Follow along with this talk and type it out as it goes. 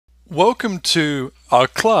Welcome to our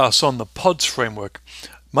class on the Pods framework.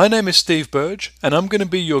 My name is Steve Burge, and I'm going to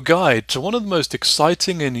be your guide to one of the most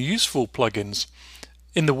exciting and useful plugins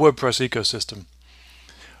in the WordPress ecosystem.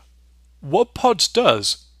 What Pods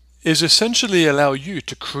does is essentially allow you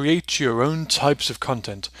to create your own types of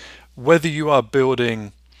content, whether you are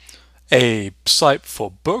building a site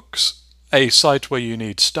for books, a site where you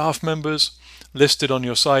need staff members listed on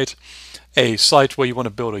your site, a site where you want to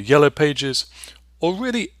build a yellow pages, or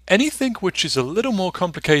really anything which is a little more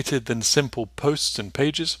complicated than simple posts and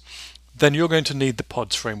pages, then you're going to need the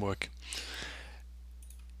Pods framework.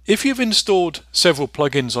 If you've installed several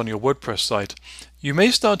plugins on your WordPress site, you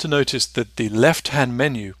may start to notice that the left-hand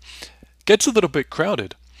menu gets a little bit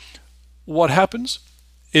crowded. What happens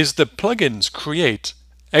is the plugins create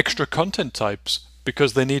extra content types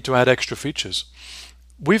because they need to add extra features.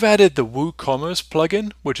 We've added the WooCommerce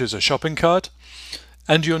plugin, which is a shopping cart,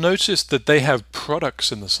 and you'll notice that they have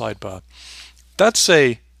products in the sidebar. That's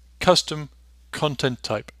a custom content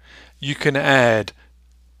type. You can add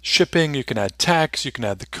shipping, you can add tax, you can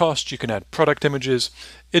add the cost, you can add product images.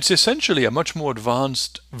 It's essentially a much more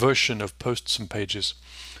advanced version of posts and pages.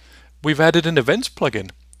 We've added an events plugin,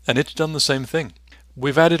 and it's done the same thing.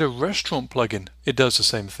 We've added a restaurant plugin, it does the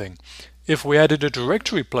same thing. If we added a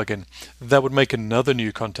directory plugin, that would make another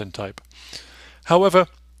new content type. However,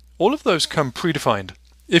 all of those come predefined.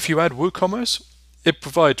 If you add WooCommerce, it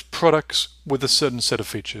provides products with a certain set of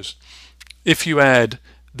features. If you add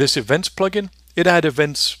this events plugin, it adds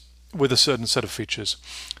events with a certain set of features.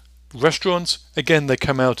 Restaurants, again, they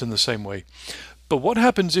come out in the same way. But what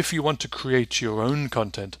happens if you want to create your own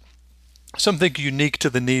content? Something unique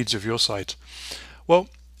to the needs of your site? Well,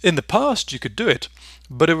 in the past you could do it,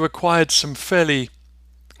 but it required some fairly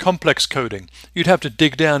complex coding. You'd have to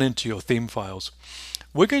dig down into your theme files.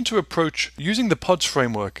 We're going to approach using the Pods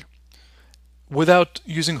framework without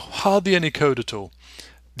using hardly any code at all.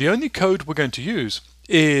 The only code we're going to use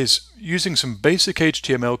is using some basic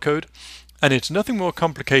HTML code, and it's nothing more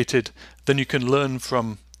complicated than you can learn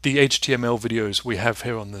from the HTML videos we have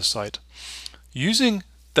here on this site. Using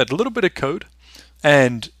that little bit of code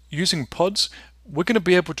and using Pods, we're going to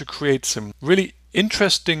be able to create some really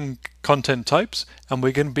interesting content types, and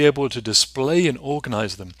we're going to be able to display and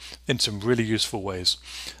organize them in some really useful ways.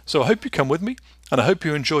 So I hope you come with me, and I hope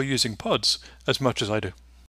you enjoy using Pods as much as I do.